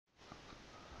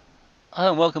Hi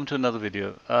and welcome to another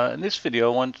video. In this video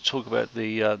I want to talk about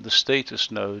the status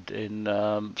node in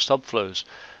Subflows,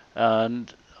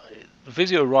 and the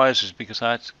video arises because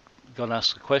I got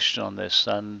asked a question on this,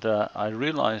 and I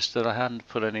realized that I hadn't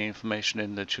put any information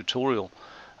in the tutorial,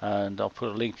 and I'll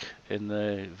put a link in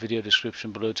the video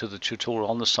description below to the tutorial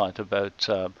on the site about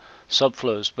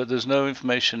Subflows, but there's no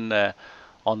information there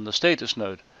on the status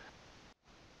node.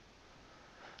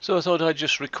 So I thought I'd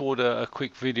just record a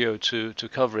quick video to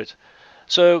cover it.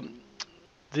 So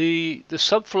the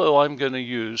subflow I'm going to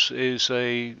use is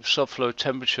a subflow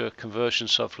temperature conversion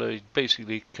subflow. It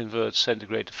basically converts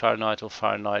centigrade to Fahrenheit or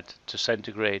Fahrenheit to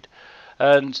centigrade.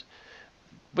 And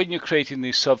when you're creating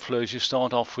these subflows, you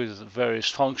start off with various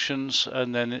functions,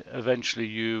 and then eventually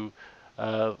you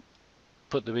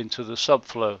put them into the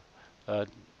subflow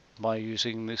by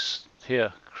using this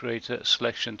here, create a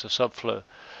selection to subflow.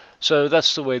 So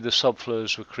that's the way the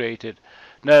subflows were created.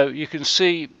 Now you can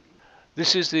see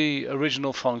this is the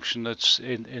original function that's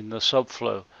in the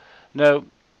subflow. Now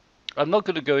I'm not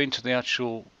going to go into the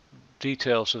actual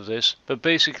details of this, but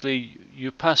basically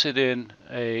you pass it in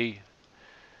a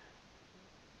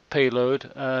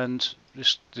payload, and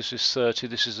this is 30,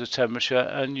 this is the temperature,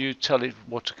 and you tell it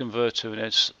what to convert to, and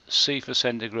it's C for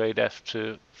centigrade, F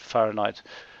to Fahrenheit,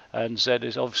 and Z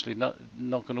is obviously not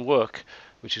going to work,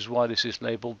 which is why this is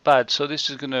labeled bad. So this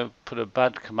is going to put a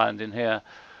bad command in here,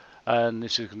 and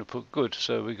this is going to put good.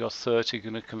 So we got 30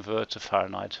 going to convert to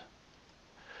Fahrenheit.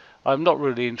 I'm not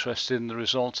really interested in the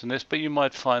results in this, but you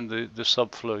might find the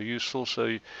subflow useful,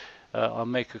 so I'll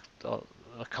make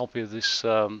a copy of this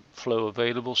flow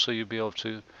available, so you'll be able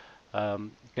to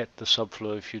get the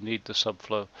subflow if you need the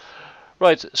subflow.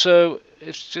 Right, so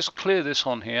let's just clear this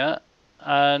on here,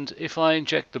 and if I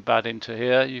inject the bad into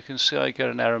here, you can see I get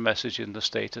an error message in the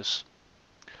status.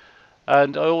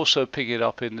 And I also pick it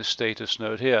up in the status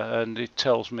node here, and it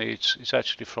tells me it's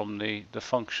actually from the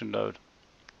function node.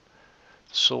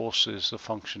 The source is the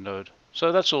function node.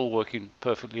 So that's all working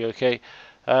perfectly okay.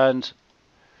 And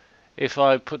if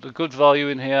I put the good value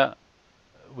in here,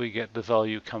 we get the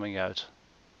value coming out.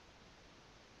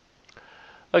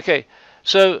 Okay,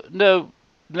 so now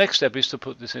the next step is to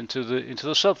put this into the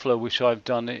subflow, which I've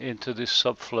done into this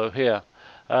subflow here.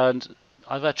 And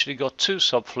I've actually got two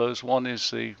subflows. One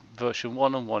is the version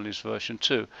 1 and one is version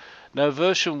 2. Now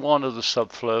version 1 of the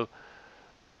subflow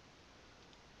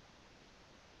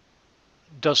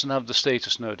doesn't have the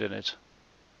status node in it,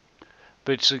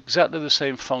 but it's exactly the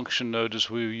same function node as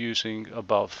we were using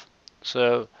above.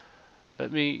 So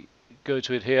let me go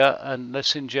to it here, and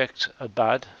let's inject a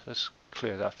bad. Let's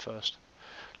clear that first.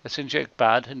 Let's inject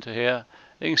bad into here.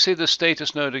 You can see the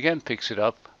status node again picks it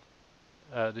up,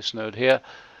 this node here,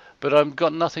 but I've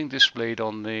got nothing displayed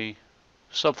on the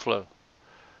subflow.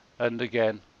 And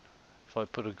again, if I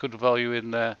put a good value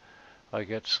in there, I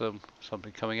get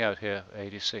something coming out here,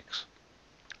 86.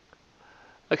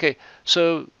 Okay,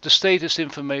 so the status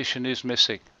information is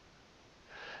missing.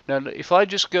 Now if I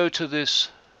just go to this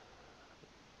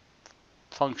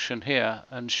function here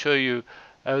and show you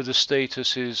how the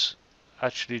status is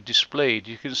actually displayed,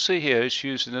 you can see here it's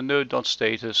using the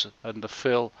node.status and the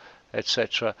fill,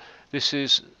 etc. This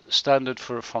is standard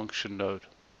for a function node.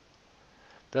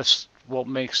 That's what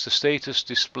makes the status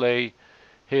display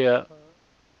here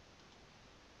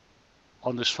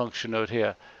on this function node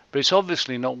here. But it's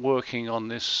obviously not working on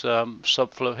this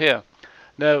subflow here.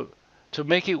 Now to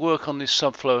make it work on this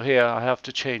subflow here, I have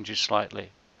to change it slightly.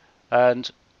 And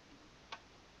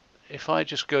if I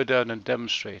just go down and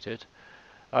demonstrate it,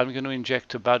 I'm going to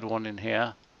inject a bad one in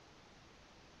here,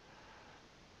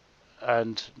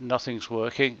 and nothing's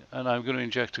working, and I'm going to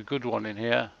inject a good one in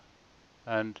here,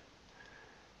 and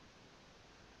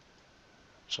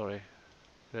sorry,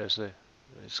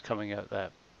 it's coming out there.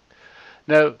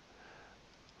 Now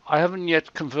I haven't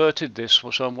yet converted this,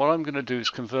 so what I'm going to do is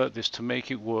convert this to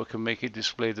make it work and make it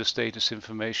display the status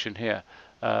information here.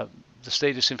 The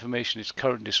status information it's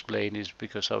currently displaying is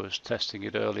because I was testing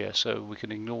it earlier, so we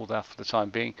can ignore that for the time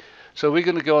being. So we're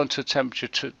going to go on to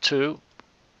temperature 2,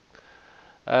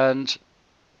 and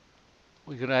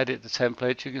we're going to edit the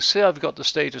template. You can see I've got the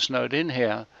status node in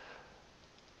here,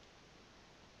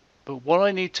 but what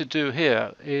I need to do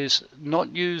here is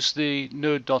not use the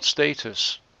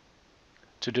node.status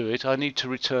to do it. I need to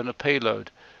return a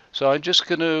payload. So I'm just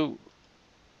going to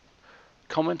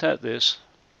comment out this,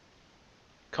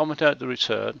 comment out the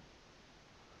return,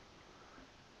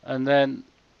 and then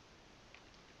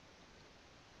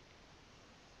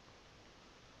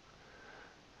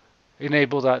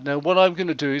enable that. Now what I'm going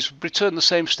to do is return the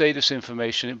same status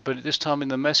information, but this time in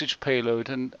the message payload,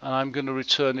 and I'm going to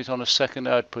return it on a second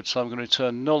output. So I'm going to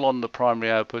return null on the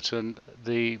primary output and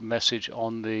the message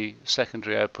on the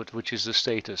secondary output, which is the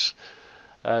status.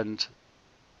 And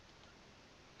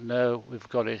now we've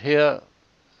got it here.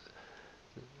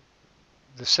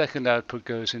 The second output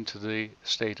goes into the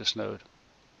status node.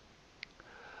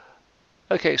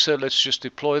 Okay, so let's just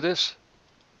deploy this.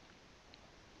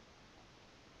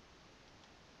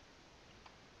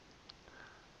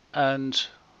 And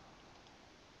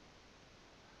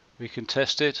we can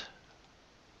test it.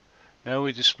 Now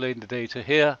we display the data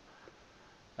here,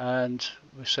 and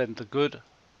we send the good,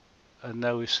 and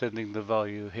now we're sending the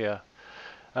value here.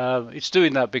 It's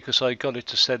doing that because I got it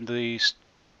to send the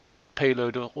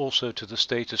payload also to the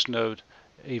status node,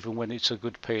 even when it's a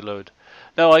good payload.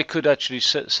 Now I could actually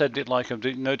send it like I'm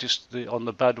doing. Notice on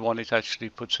the bad one it actually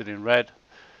puts it in red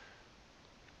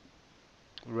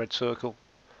circle.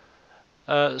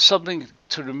 Something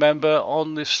to remember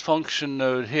on this function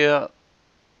node here,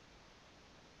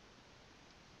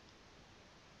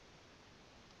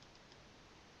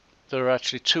 there are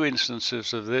actually two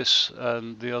instances of this,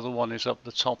 and the other one is up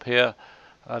the top here,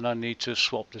 and I need to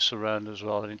swap this around as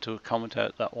well. I need to comment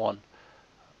out that one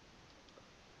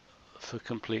for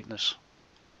completeness.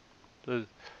 And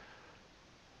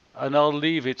I'll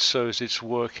leave it so as it's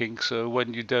working, so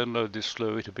when you download this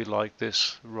flow it'll be like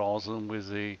this rather than with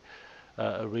the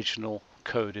original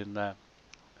code in there.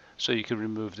 So you can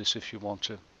remove this if you want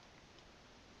to.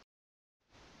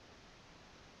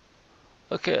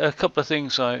 Okay, a couple of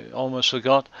things I almost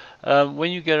forgot.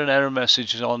 When you get an error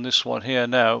message on this one here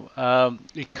now,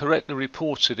 it correctly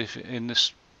reports it. If in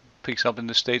this picks up in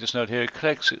the status node here, it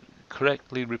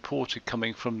correctly reported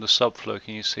coming from the subflow.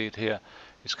 Can you see it here?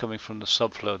 It's coming from the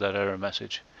subflow, that error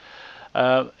message.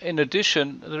 In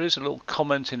addition, there is a little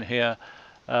comment in here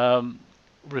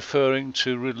referring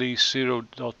to release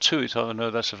 0.2. I know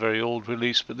that's a very old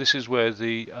release, but this is where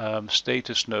the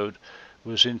status node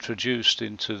was introduced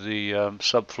into the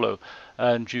subflow,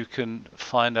 and you can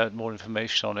find out more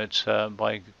information on it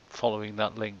by following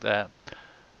that link there.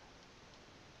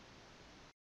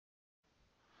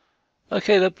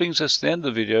 Okay, that brings us to the end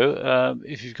of the video.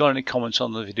 If you've got any comments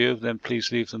on the video, then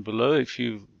please leave them below. If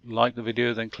you like the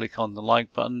video, then click on the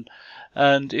like button.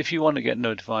 And if you want to get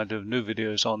notified of new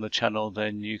videos on the channel,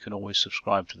 then you can always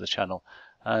subscribe to the channel.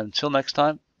 Until next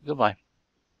time, goodbye.